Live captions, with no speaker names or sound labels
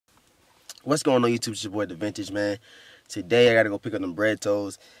What's going on YouTube? It's your boy DeVintage, man. Today I gotta go pick up them Bred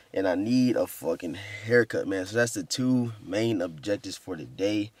Toes and I need a fucking haircut, man. So that's the two main objectives for the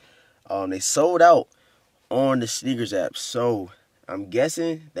day. They sold out on the sneakers app, so I'm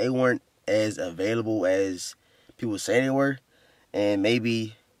guessing they weren't as available as people say they were, and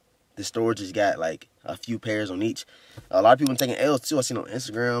maybe the store just got like a few pairs on each. A lot of people been taking L's too. I seen on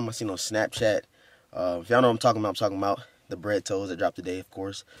Instagram, I seen on Snapchat. If y'all know what I'm talking about the Bred Toes that dropped today, of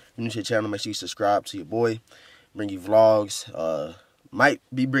course. If you're new to the channel, make sure you subscribe to your boy. Bring you vlogs. Might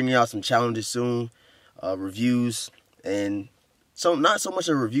be bringing out some challenges soon, reviews, and so not so much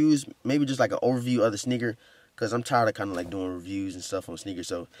of reviews, maybe just like an overview of the sneaker, because I'm tired of kind of like doing reviews and stuff on sneakers.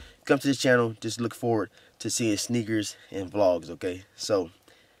 So come to this channel, just look forward to seeing sneakers and vlogs, okay? So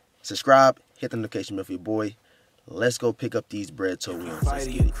subscribe, hit the notification bell for your boy. Let's go pick up these Bred Toe wheels.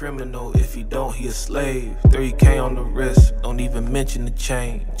 He a criminal, if he don't, he a slave. 3K on the wrist, don't even mention the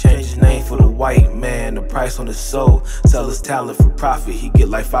chain. Change his name for the white man, the price on his soul. Sell his talent for profit, he get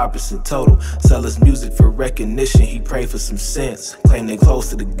like 5% total. Sell his music for recognition, he pray for some sense. Claim they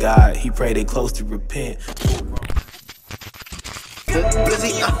close to the God, he pray they close to repent.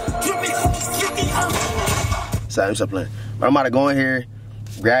 Sorry, I'm playing. But I'm about to go in here,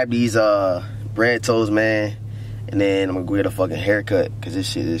 grab these Bred Toes, man. And then I'm gonna go get a fucking haircut, cause this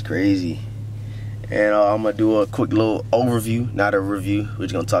shit is crazy. And I'm gonna do a quick little overview, not a review. We're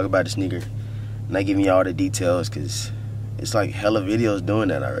just gonna talk about the sneaker, not giving you all the details, cause it's like hella videos doing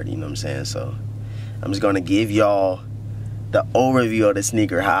that already. You know what I'm saying? So I'm just gonna give y'all the overview of the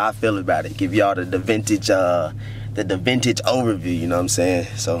sneaker, how I feel about it. Give y'all the DeVintage overview. You know what I'm saying?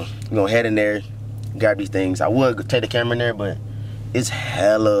 So I'm gonna head in there, grab these things. I would take the camera in there, but it's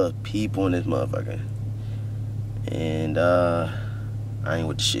hella people in this motherfucker. And I ain't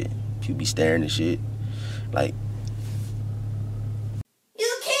with the shit. People be staring and shit. Like,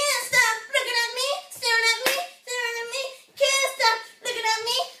 you can't stop looking at me, staring at me, staring at me. Can't stop looking at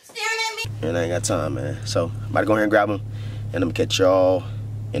me, staring at me. and I ain't got time, man. So I'm about to go ahead and grab them, and I'm gonna catch y'all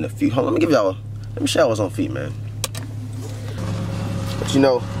in a few. Hold on, let me show y'all what's on feet, man. But you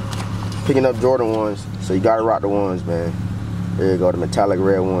know, picking up Jordan ones, so you gotta rock the ones, man. There you go, the metallic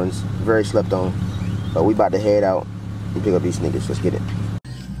red ones, very slept on. But we about to head out and pick up these sneakers. Let's get it.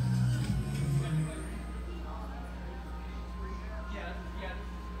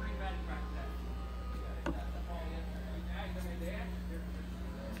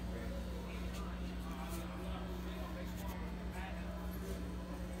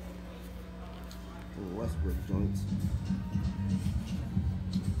 Westbrook joints.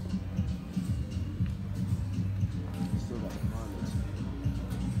 Still got the bonnets.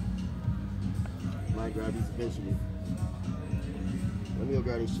 Might grab these eventually. Let me go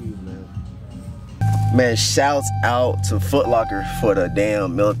grab these shoes, man. Man, shouts out to Foot Locker for the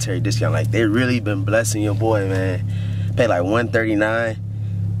damn military discount. Like, they really been blessing your boy, man. Pay like $139.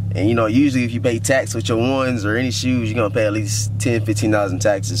 And you know, usually if you pay tax with your ones or any shoes, you're gonna pay at least $10, $15 in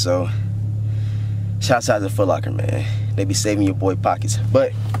taxes. So shouts out to Foot Locker, man. They be saving your boy pockets.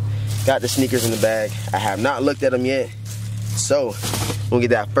 But got the sneakers in the bag. I have not looked at them yet. So we'll get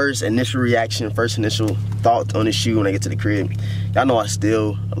that first initial reaction, first initial thought on the shoe when I get to the crib. Y'all know I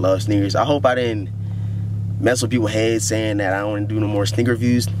still love sneakers. I hope I didn't mess with people's heads saying that I don't want to do no more sneaker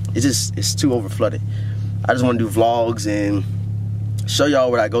reviews. It's too overflooded. I just want to do vlogs and show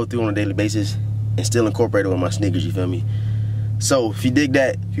y'all what I go through on a daily basis and still incorporate it with my sneakers, you feel me? So if you dig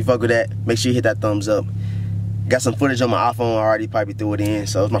that, if you fuck with that, make sure you hit that thumbs up. Got some footage on my iPhone already, probably threw it in.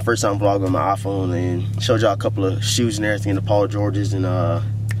 So it's my first time vlogging on my iPhone, and showed y'all a couple of shoes and everything, the Paul Georges and the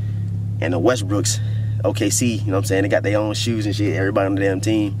Westbrooks, OKC, you know what I'm saying? They got their own shoes and shit, everybody on the damn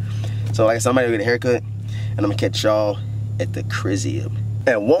team. So like I said, I'm gonna get a haircut, and I'm gonna catch y'all at the crib.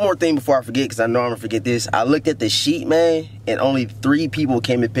 And one more thing before I forget, because I know I'm gonna forget this. I looked at the sheet, man, and only 3 people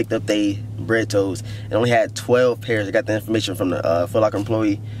came and picked up they Bred Toes, and only had 12 pairs. I got the information from the Foot Locker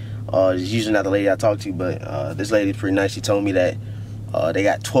employee. It's usually not the lady I talked to, but this lady's pretty nice. She told me that they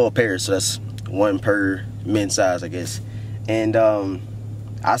got 12 pairs, so that's 1 per men's size, I guess. And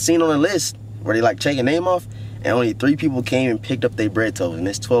I seen on the list where they like check a name off, and only 3 people came and picked up their Bred Toes, and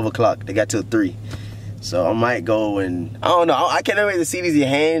it's 12 o'clock. They got till 3. So I might go and, I don't know, I can't wait to see these in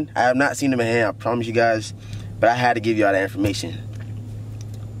hand. I have not seen them in hand, I promise you guys, but I had to give y'all that information.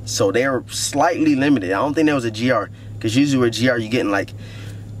 So they're slightly limited. I don't think there was a GR, because usually with GR you're getting like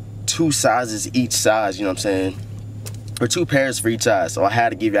 2 sizes each size, you know what I'm saying? Or 2 pairs for each size. So I had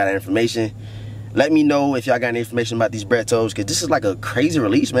to give y'all that information. Let me know if y'all got any information about these Bred Toes, because this is like a crazy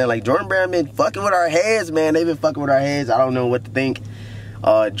release, man. Like, Jordan Brand been fucking with our heads, man. They've been fucking with our heads. I don't know what to think.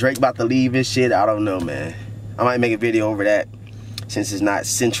 Drake about to leave this shit. I don't know, man. I might make a video over that. since it's not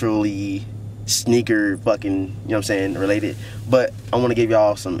centrally sneaker fucking, you know what I'm saying, related. But I want to give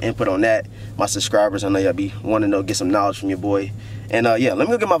y'all some input on that. My subscribers, I know y'all be wanting to know, get some knowledge from your boy. And yeah, let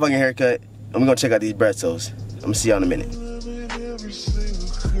me go get my fucking haircut, and we're gonna check out these Bred Toes. I'm gonna see y'all in a minute.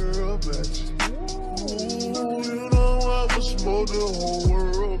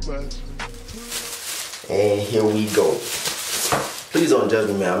 And here we go. Please don't judge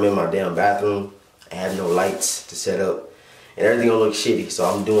me, man. I'm in my damn bathroom. I have no lights to set up, and everything gonna look shitty, so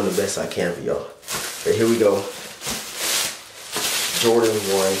I'm doing the best I can for y'all. But here we go. Jordan 1.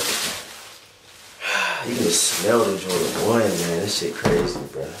 You can just smell the Jordan 1, man. This shit crazy,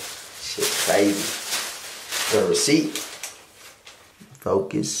 bro. Shit crazy. Got a receipt.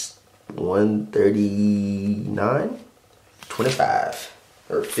 Focus 139.25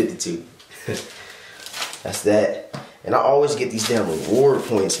 or 52. That's that. And I always get these damn reward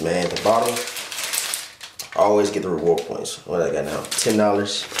points, man. At the bottom, I always get the reward points. What do I got now? $10.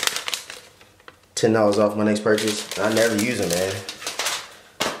 $10 off my next purchase. I never use them, man.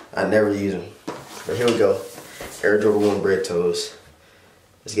 I never use them. But here we go. Air Jordan 1 Bred Toes.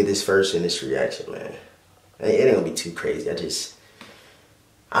 Let's get this first initial reaction, man. It ain't gonna be too crazy.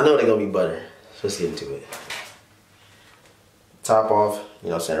 I know they're gonna be butter. So let's get into it. Top off, you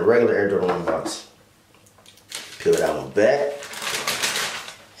know what I'm saying? A regular Air Jordan 1 box. Peel that one back.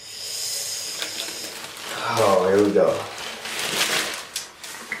 Oh, here we go.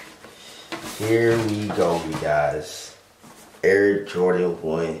 Here we go, you guys. Air Jordan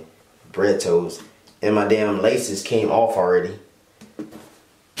 1 Bred Toes. And my damn laces came off already.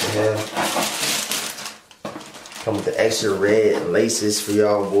 Yeah. Come with the extra red laces for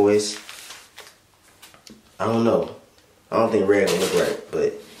y'all boys. I don't know. I don't think red will look right,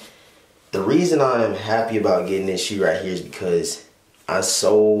 but the reason I am happy about getting this shoe right here is because I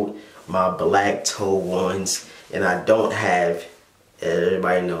sold my black toe ones, and I don't have,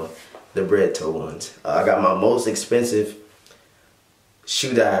 everybody know, the Bred Toe ones. I got my most expensive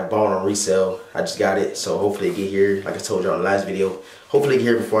shoe that I bought on resale. I just got it, so hopefully it get here, like I told y'all in the last video. Hopefully it get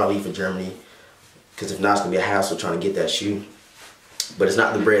here before I leave for Germany, because if not, it's gonna be a hassle trying to get that shoe. But it's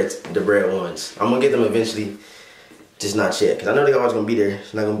not the Bred ones. I'm gonna get them eventually, just not yet, because I know they're always gonna be there.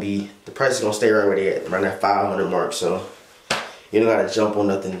 It's not gonna be, the price is gonna stay right where they at, around that 500 mark. So you don't gotta jump on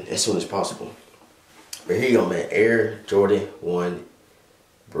nothing as soon as possible. But here you go, man. Air Jordan 1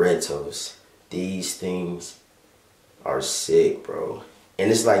 Bred Toes. These things are sick, bro.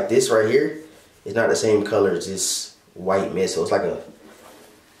 And it's like this right here. It's not the same color as this white mist. So it's like a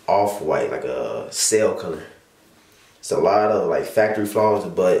off-white, like a sail color. It's a lot of like factory flaws,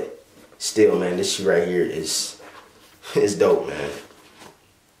 but still, man, this shoe right here is dope, man.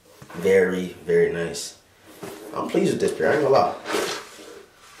 Very, very nice. I'm pleased with this pair, I ain't gonna lie.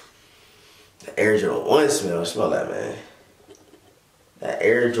 The Air Jordan 1 smell that, man. That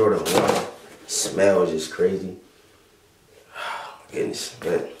Air Jordan 1 smell is just crazy. Oh my goodness.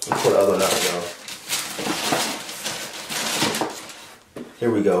 But let's put the other one out, y'all.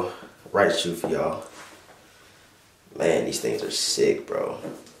 Here we go. Right shoe for y'all. Man, these things are sick, bro.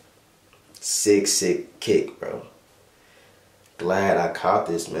 Sick, sick kick, bro. Glad I caught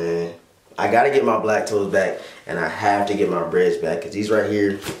this, man. I gotta get my black toes back, and I have to get my Breds back, because these right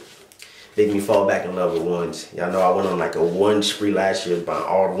here make me fall back in love with ones. Y'all know I went on like a one spree last year buying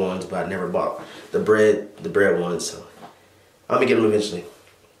all the ones, but I never bought the Bred ones, so I'm gonna get them eventually.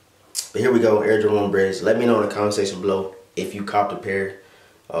 But here we go, Air Jordan 1 Breds. Let me know in the comment section below if you copped a pair.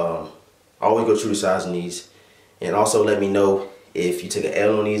 I always go true to size in these. And also let me know if you took an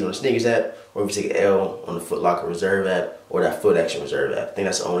L on these on the Sneakers app, or if you took an L on the Foot Locker Reserve app, or that Foot Action Reserve app. I think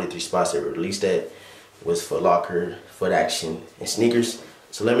that's the only 3 spots that were released at, was Foot Locker, Foot Action, and Sneakers.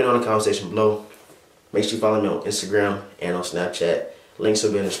 So let me know in the comment section below. Make sure you follow me on Instagram and on Snapchat. Links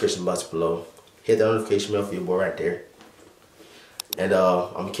will be in the description box below. Hit the notification bell for your boy right there. And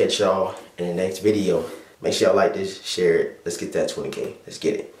I'm gonna catch y'all in the next video. Make sure y'all like this, share it. Let's get that 20K. Let's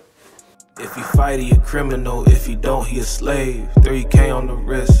get it. If you fight, he a criminal. If you don't, he a slave. 3K on the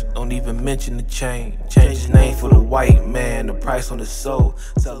wrist. Don't even mention the chain. Change his name for the white man. The price on the soul.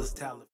 Sell his talent.